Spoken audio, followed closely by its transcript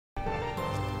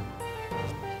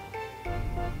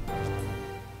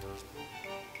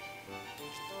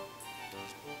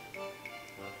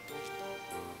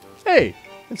Hey,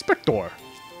 Inspector.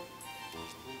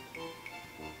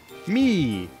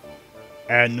 Me.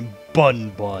 And Bun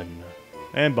Bun.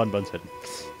 And Bun Bun's hidden.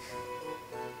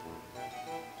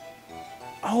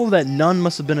 Oh, that nun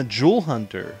must have been a jewel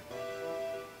hunter.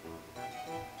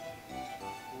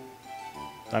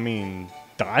 I mean,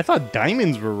 I thought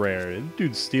diamonds were rare. This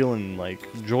dude's stealing, like,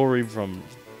 jewelry from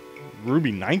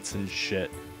ruby knights and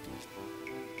shit.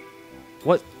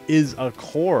 What is a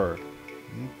core?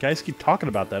 You guys keep talking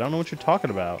about that. I don't know what you're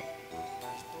talking about.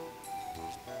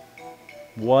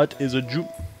 What is a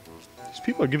These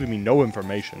people are giving me no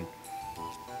information.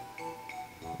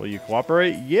 Will you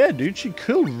cooperate? Yeah, dude, she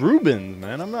killed Rubens,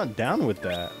 man. I'm not down with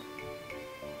that.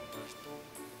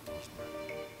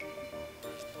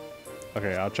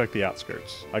 Okay, I'll check the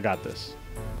outskirts. I got this.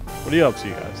 What else do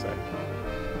you guys say?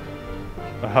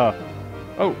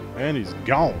 Oh, and he's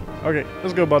gone. Okay,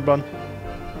 let's go, Bun Bun.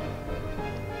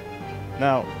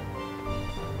 Now,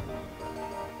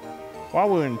 while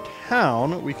we're in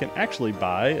town, we can actually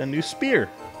buy a new spear.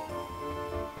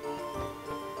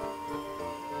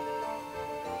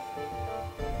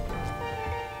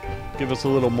 Give us a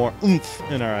little more oomph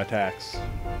in our attacks.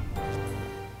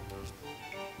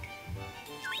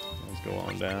 Let's go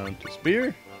on down to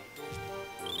spear.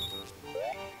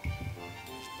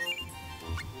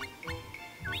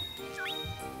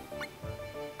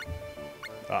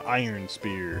 Iron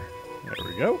spear. There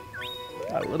we go.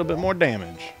 Got a little bit more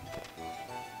damage.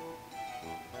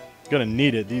 Gonna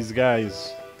need it. These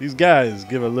guys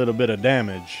give a little bit of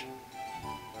damage.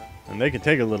 And they can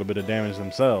take a little bit of damage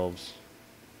themselves.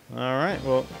 Alright,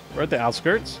 well, we're at the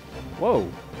outskirts. Whoa.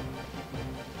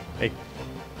 Hey.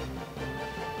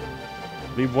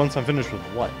 Leave once I'm finished with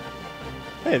what?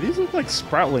 Hey, these look like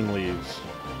Sproutling leaves.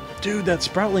 Dude, that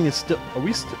Sproutling is still... Are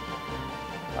we still...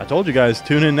 I told you guys,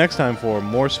 tune in next time for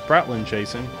more Sproutling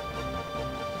chasing.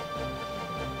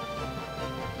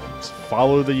 Let's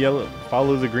follow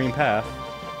the green path.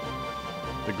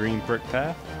 The green brick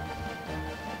path.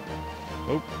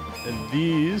 Oh, and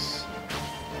these...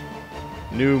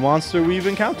 new monster we've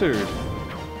encountered.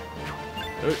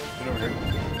 Oh, get over here.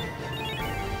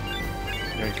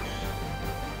 Yoink.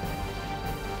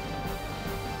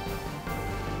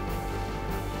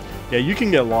 Yeah, you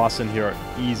can get lost in here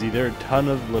easy. There are a ton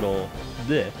of little,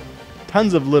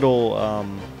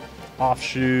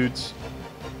 offshoots,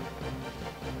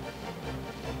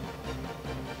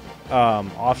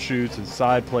 offshoots and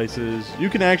side places. You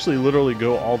can actually literally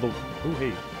go all the. Oh,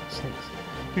 hey, snakes.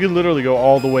 You can literally go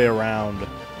all the way around.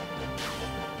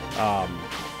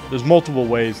 There's multiple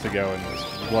ways to go in this,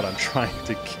 is what I'm trying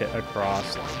to get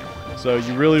across. So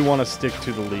you really want to stick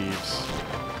to the leaves.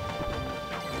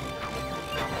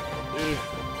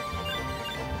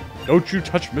 Don't you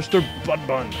touch Mr. Bun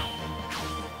Bun.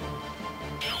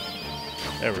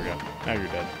 There we go. Now you're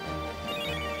dead.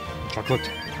 Chocolate.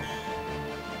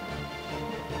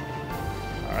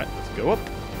 Alright, let's go up.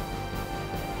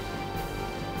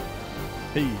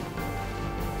 Hey.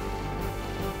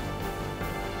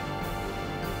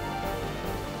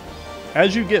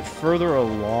 As you get further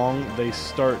along, they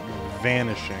start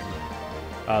vanishing.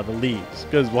 The leaves.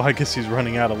 Because, well, I guess he's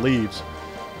running out of leaves.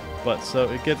 But, so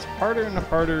it gets harder and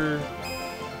harder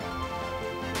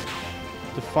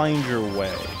to find your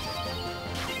way.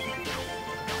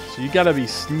 So you gotta be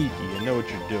sneaky and know what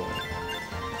you're doing.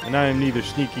 And I am neither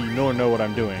sneaky nor know what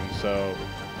I'm doing, so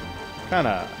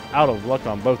kinda out of luck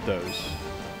on both those.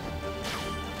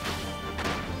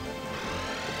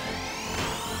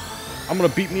 I'm gonna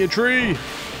beat me a tree!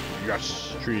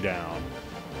 Yes, tree down.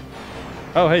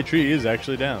 Oh, hey, tree is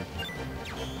actually down.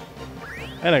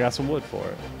 And I got some wood for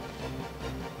it.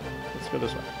 Let's go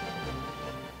this way.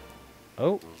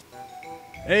 Oh.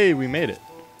 Hey, we made it.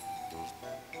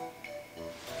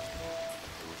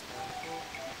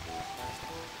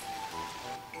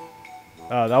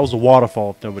 That was a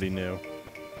waterfall if nobody knew.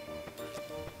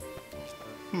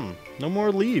 No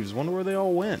more leaves. Wonder where they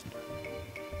all went.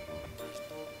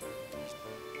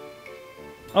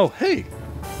 Oh, hey!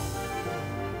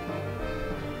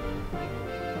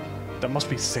 That must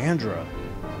be Sandra.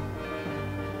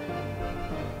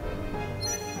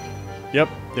 Yep,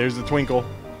 there's the twinkle.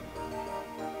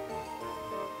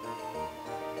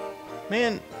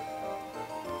 Man,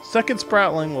 second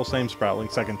Sproutling, well, same Sproutling,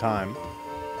 second time,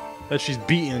 that she's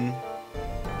beaten.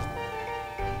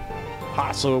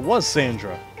 Ha, so it was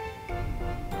Sandra.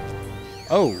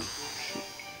 Oh,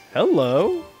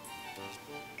 hello.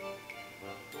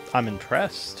 I'm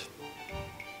impressed.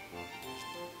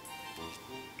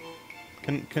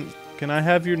 Can I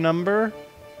have your number?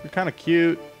 You're kind of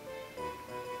cute.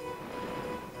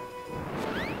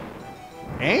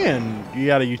 And you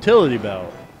got a utility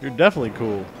belt. You're definitely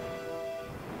cool.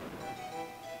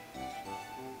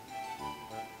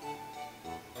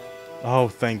 Oh,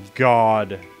 thank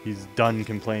God. He's done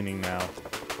complaining now.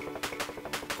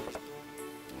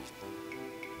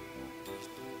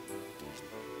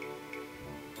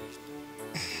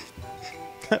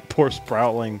 That poor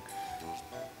Sproutling.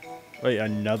 Wait,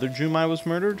 another Jumai was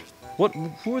murdered? What?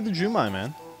 Who are the Jumai,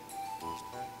 man?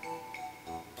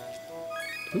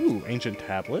 Ooh, ancient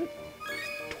tablet.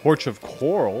 Torch of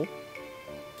coral.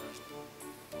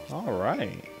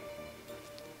 Alright.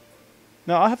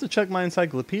 Now, I'll have to check my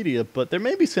encyclopedia, but there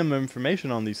may be some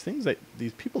information on these things, that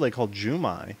these people they call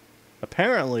Jumai.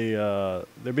 Apparently,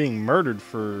 they're being murdered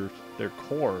for their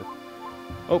core.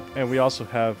 Oh, and we also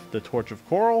have the Torch of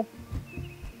Coral,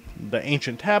 the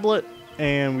ancient tablet,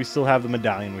 and we still have the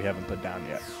medallion we haven't put down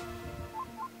yet.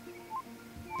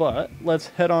 But let's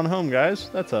head on home, guys.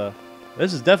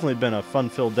 This has definitely been a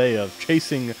fun-filled day of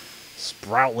chasing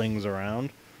Sproutlings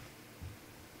around.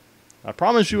 I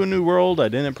promised you a new world. I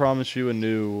didn't promise you a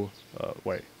new...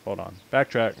 wait, hold on.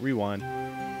 Backtrack, rewind.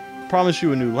 Promise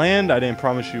you a new land. I didn't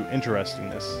promise you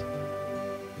interestingness.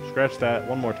 Scratch that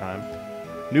one more time.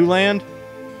 New land,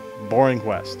 boring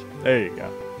quest. There you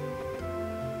go.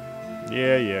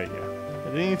 Yeah.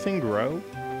 Did anything grow?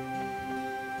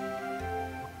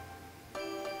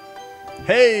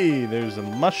 Hey, there's a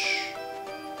mush.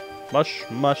 Mush.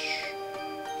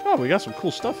 Oh, we got some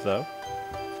cool stuff, though.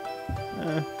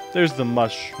 There's the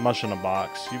mush in a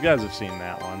box. You guys have seen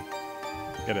that one.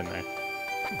 Get in there.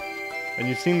 And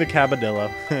you've seen the cabadillo.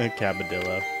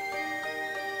 Cabadillo.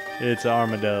 It's an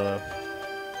armadillo.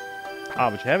 Ah,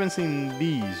 but you haven't seen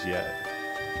these yet.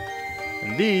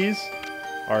 And these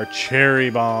are cherry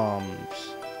bombs.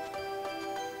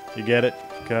 You get it?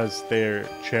 Because they're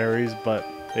cherries, but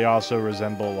they also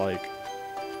resemble, like,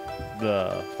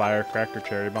 the firecracker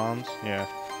cherry bombs. Yeah.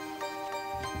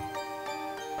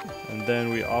 And then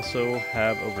we also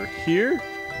have over here,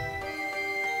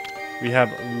 we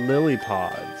have lily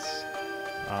pods.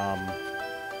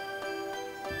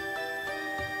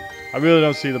 I really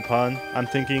don't see the pun. I'm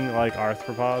thinking like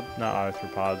arthropod, not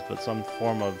arthropods, but some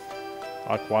form of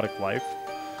aquatic life.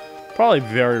 Probably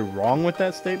very wrong with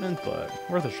that statement, but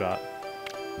worth a shot.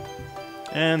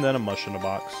 And then a mush in a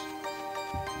box.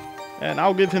 And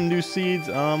I'll give him new seeds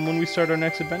when we start our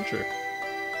next adventure.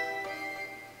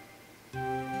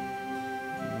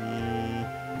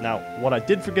 Now, what I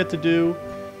did forget to do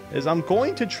is I'm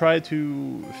going to try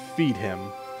to feed him.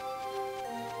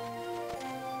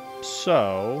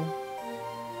 So,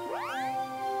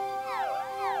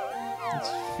 let's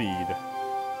feed.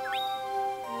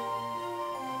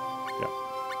 Yep.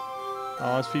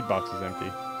 Oh, his feed box is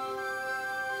empty.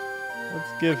 Let's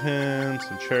give him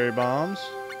some cherry bombs.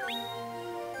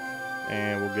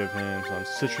 And we'll give him some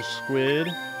citrus squid.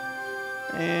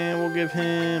 And we'll give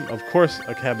him, of course,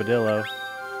 a cabadillo.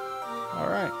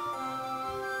 Alright.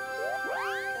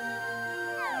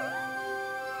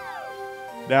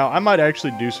 Now, I might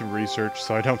actually do some research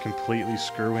so I don't completely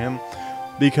screw him.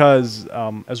 Because,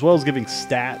 as well as giving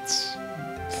stats,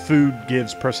 food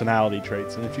gives personality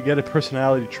traits. And if you get a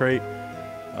personality trait,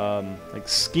 like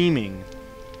scheming,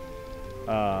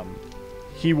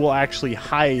 he will actually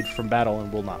hide from battle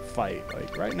and will not fight.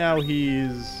 Like, right now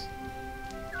he's...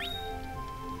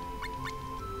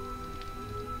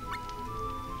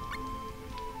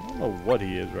 I don't know what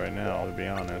he is right now, to be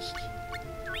honest.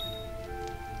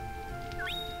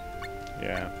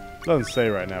 Yeah, doesn't say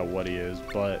right now what he is,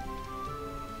 but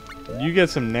you get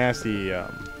some nasty,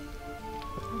 let's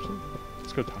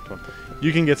go talk to him.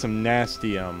 You can get some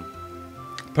nasty,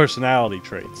 personality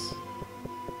traits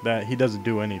that he doesn't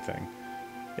do anything.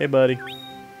 Hey, buddy.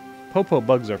 Popo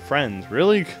bugs are friends,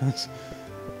 really? 'Cause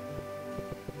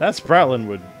that Sproutling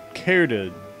would care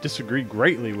to disagree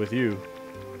greatly with you.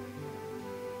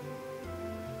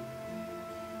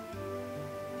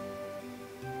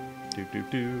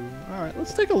 Alright,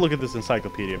 let's take a look at this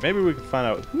encyclopedia. Maybe we can find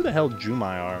out who the hell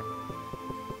Jumai are.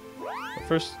 But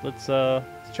first, let's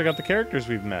check out the characters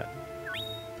we've met.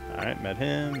 Alright, met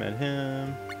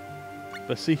him.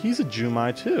 But see, he's a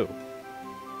Jumai too.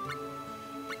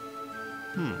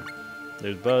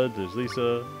 There's Bud, there's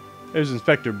Lisa. There's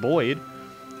Inspector Boyd.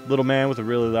 Little man with a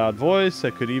really loud voice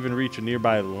that could even reach a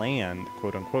nearby land,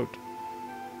 quote unquote.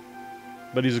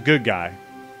 But he's a good guy.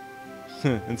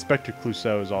 Inspector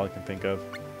Clouseau is all I can think of.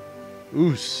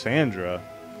 Ooh, Sandra.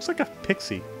 Looks like a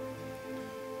pixie.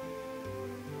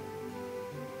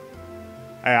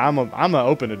 Hey, I'm an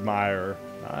open admirer.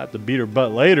 I'll have to beat her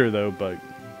butt later, though, but...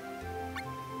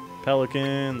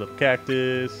 Pelican, little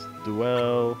cactus,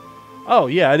 Duel. Oh,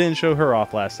 yeah, I didn't show her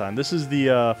off last time. This is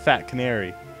the fat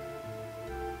canary.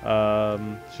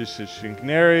 She's a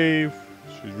canary.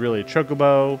 She's really a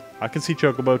chocobo. I can see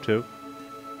chocobo, too.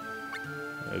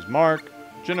 There's Mark,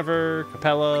 Jennifer,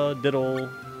 Capella, Diddle.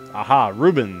 Aha,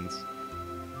 Rubens.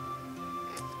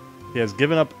 He has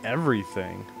given up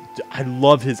everything. I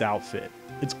love his outfit.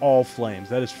 It's all flames.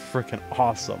 That is freaking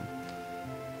awesome.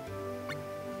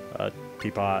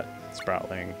 Teapot,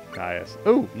 Sproutling, Gaius.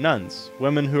 Oh, nuns.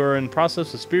 Women who are in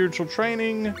process of spiritual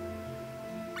training.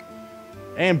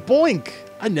 And Boink!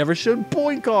 I never showed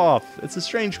Boink off. It's a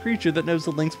strange creature that knows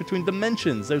the links between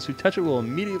dimensions. Those who touch it will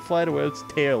immediately fly to where its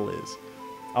tail is.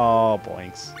 Oh,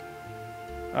 Boinks.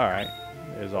 Alright.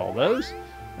 There's all those.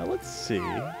 Now let's see.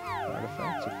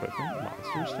 Artifacts, equipment,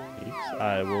 monsters, techniques.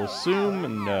 I will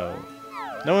assume no.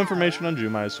 No information on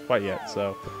Jumais quite yet,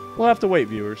 so we'll have to wait,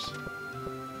 viewers.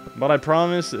 But I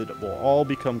promise it will all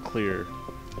become clear.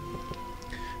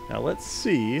 Now let's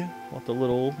see what the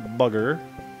little bugger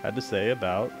had to say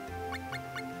about...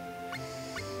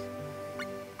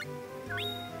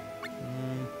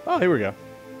 Oh, here we go.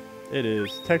 It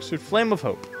is textured Flame of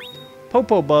Hope.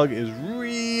 Popo Bug is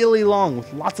really long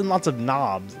with lots and lots of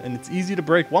knobs, and it's easy to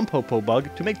break one Popo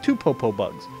Bug to make two Popo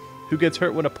Bugs. Who gets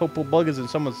hurt when a Popo Bug is in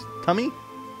someone's tummy?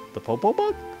 The Popo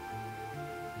Bug?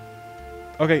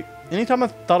 Okay, anytime I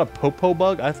thought of Popo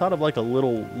Bug, I thought of like a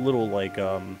little like,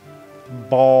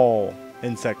 ball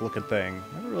insect looking thing.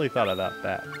 I never really thought about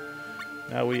that.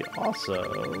 Now we also...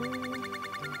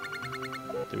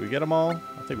 Did we get them all?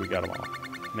 I think we got them all.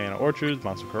 Mana Orchards,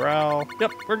 Monster Corral.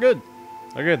 Yep, we're good.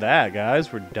 Look at that,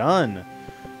 guys. We're done.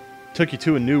 Took you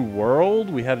to a new world.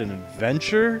 We had an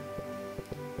adventure.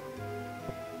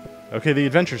 Okay, the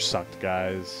adventure sucked,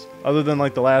 guys. Other than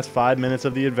like the last 5 minutes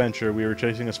of the adventure, we were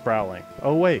chasing a Sproutling.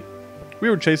 Oh, wait. We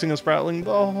were chasing a Sproutling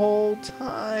the whole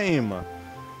time.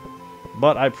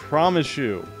 But I promise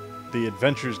you, the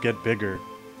adventures get bigger.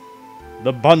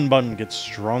 The Bun Bun gets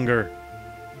stronger.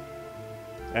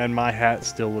 And my hat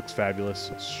still looks fabulous.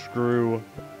 Screw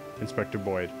Inspector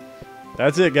Boyd.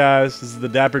 That's it, guys. This is the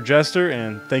Dapper Jester,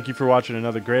 and thank you for watching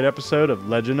another great episode of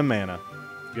Legend of Mana.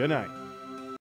 Good night.